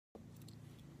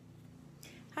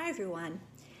Hi everyone.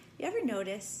 You ever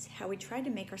notice how we try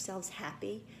to make ourselves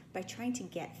happy by trying to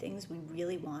get things we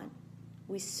really want?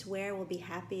 We swear we'll be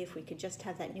happy if we could just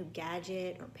have that new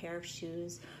gadget or pair of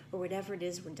shoes or whatever it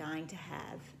is we're dying to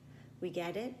have. We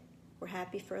get it, we're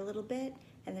happy for a little bit,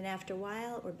 and then after a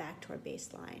while we're back to our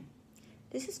baseline.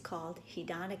 This is called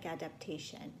hedonic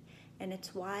adaptation, and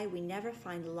it's why we never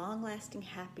find long-lasting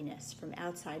happiness from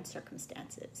outside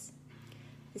circumstances.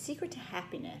 The secret to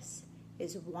happiness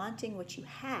is wanting what you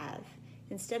have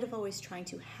instead of always trying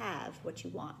to have what you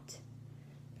want.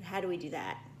 But how do we do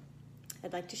that?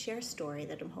 I'd like to share a story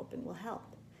that I'm hoping will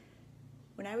help.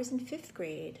 When I was in 5th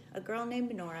grade, a girl named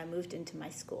Minora moved into my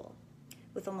school.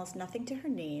 With almost nothing to her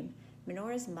name,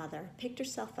 Minora's mother picked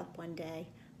herself up one day,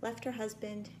 left her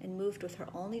husband, and moved with her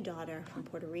only daughter from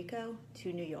Puerto Rico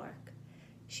to New York.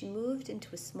 She moved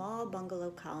into a small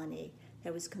bungalow colony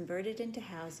that was converted into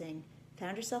housing,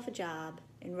 found herself a job,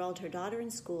 enrolled her daughter in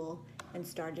school, and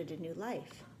started a new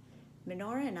life.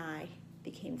 Minora and I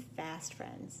became fast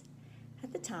friends.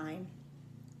 At the time,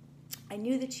 I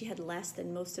knew that she had less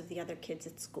than most of the other kids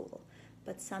at school,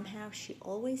 but somehow she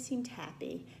always seemed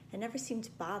happy and never seemed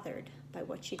bothered by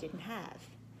what she didn't have.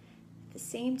 At the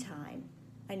same time,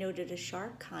 I noted a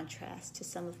sharp contrast to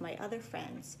some of my other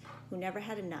friends who never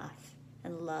had enough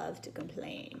and loved to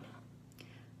complain.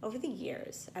 Over the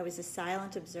years, I was a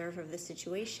silent observer of the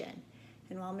situation,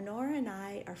 and while Minora and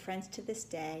I are friends to this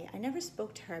day, I never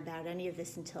spoke to her about any of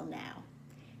this until now.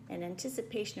 In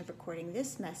anticipation of recording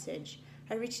this message,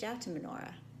 I reached out to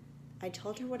Minora. I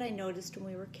told her what I noticed when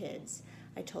we were kids.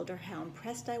 I told her how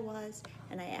impressed I was,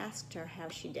 and I asked her how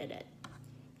she did it.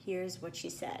 Here's what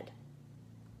she said.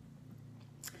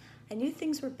 I knew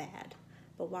things were bad,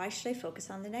 but why should I focus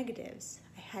on the negatives?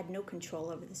 I had no control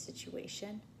over the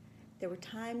situation. There were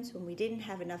times when we didn't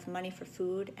have enough money for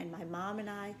food, and my mom and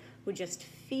I would just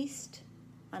feast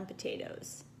on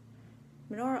potatoes.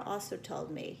 Minora also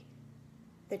told me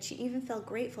that she even felt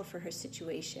grateful for her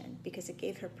situation because it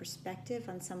gave her perspective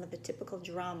on some of the typical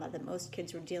drama that most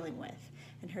kids were dealing with,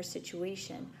 and her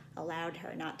situation allowed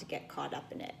her not to get caught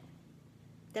up in it.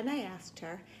 Then I asked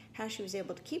her how she was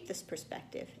able to keep this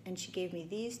perspective, and she gave me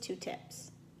these 2 tips.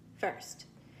 First,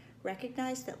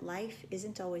 recognize that life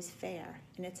isn't always fair,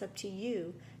 and it's up to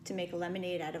you to make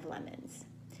lemonade out of lemons.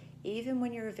 Even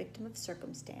when you're a victim of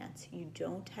circumstance, you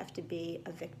don't have to be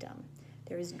a victim.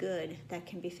 There is good that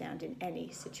can be found in any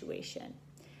situation.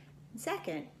 And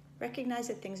second, recognize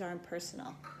that things are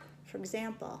impersonal. For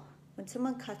example, when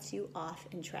someone cuts you off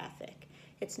in traffic,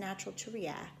 it's natural to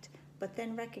react, but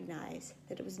then recognize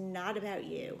that it was not about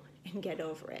you and get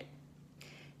over it.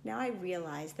 Now I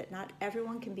realize that not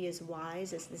everyone can be as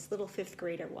wise as this little 5th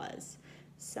grader was.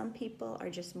 Some people are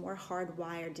just more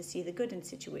hardwired to see the good in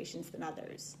situations than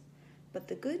others. But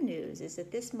the good news is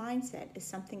that this mindset is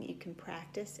something you can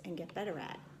practice and get better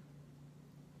at.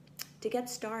 To get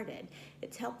started,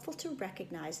 it's helpful to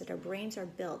recognize that our brains are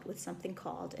built with something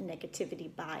called a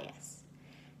negativity bias.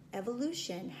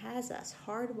 Evolution has us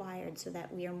hardwired so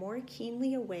that we are more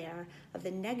keenly aware of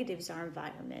the negatives of our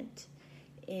environment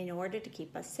in order to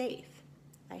keep us safe.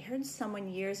 I heard someone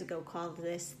years ago call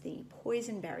this the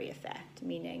poisonberry effect,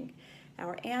 meaning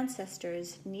our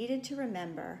ancestors needed to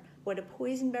remember what a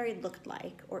poisonberry looked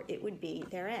like or it would be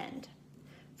their end.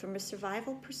 From a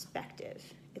survival perspective,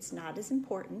 it's not as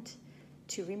important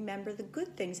to remember the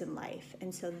good things in life,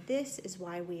 and so this is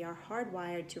why we are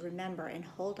hardwired to remember and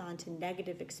hold on to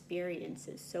negative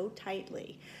experiences so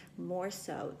tightly, more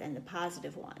so than the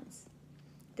positive ones.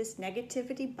 This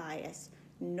negativity bias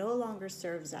no longer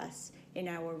serves us in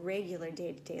our regular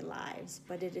day-to-day lives,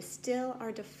 but it is still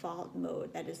our default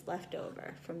mode that is left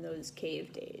over from those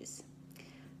cave days.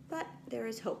 But there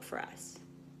is hope for us.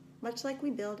 Much like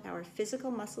we build our physical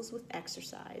muscles with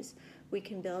exercise, we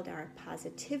can build our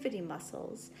positivity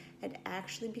muscles and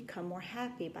actually become more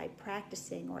happy by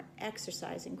practicing or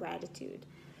exercising gratitude.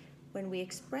 When we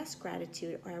express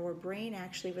gratitude, our brain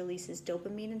actually releases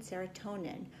dopamine and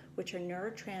serotonin, which are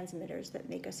neurotransmitters that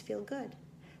make us feel good.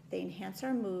 They enhance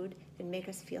our mood and make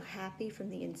us feel happy from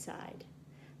the inside.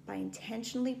 By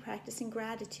intentionally practicing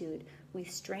gratitude, we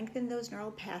strengthen those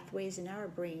neural pathways in our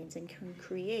brains and can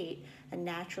create a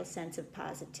natural sense of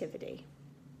positivity.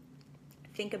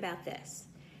 Think about this.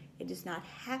 It is not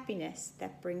happiness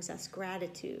that brings us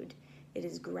gratitude. It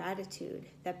is gratitude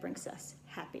that brings us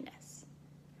happiness.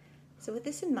 So with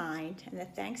this in mind, and the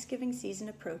Thanksgiving season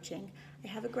approaching, I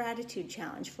have a gratitude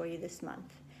challenge for you this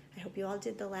month. I hope you all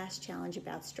did the last challenge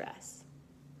about stress.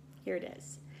 Here it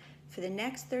is. For the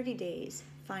next 30 days,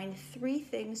 find 3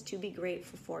 things to be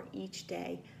grateful for each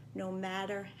day, no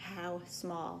matter how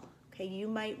small. Okay, you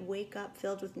might wake up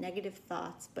filled with negative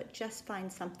thoughts, but just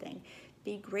find something.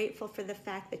 Be grateful for the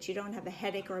fact that you don't have a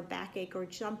headache or a backache or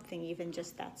something even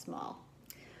just that small.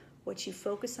 What you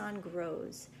focus on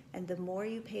grows, and the more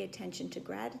you pay attention to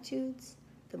gratitudes,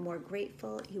 the more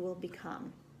grateful you will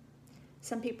become.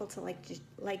 Some people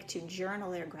like to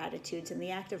journal their gratitudes, and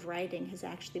the act of writing has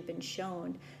actually been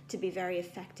shown to be very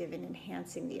effective in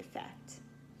enhancing the effect.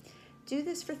 Do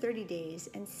this for 30 days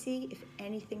and see if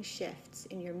anything shifts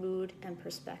in your mood and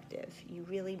perspective. You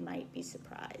really might be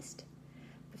surprised.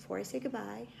 Before I say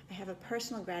goodbye, I have a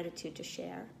personal gratitude to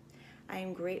share. I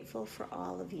am grateful for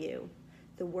all of you,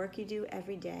 the work you do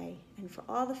every day, and for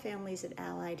all the families at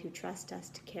Allied who trust us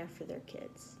to care for their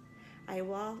kids. I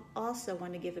also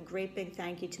want to give a great big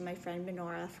thank you to my friend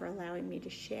Minora for allowing me to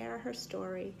share her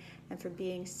story and for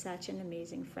being such an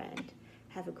amazing friend.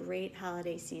 Have a great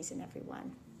holiday season,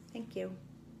 everyone. Thank you.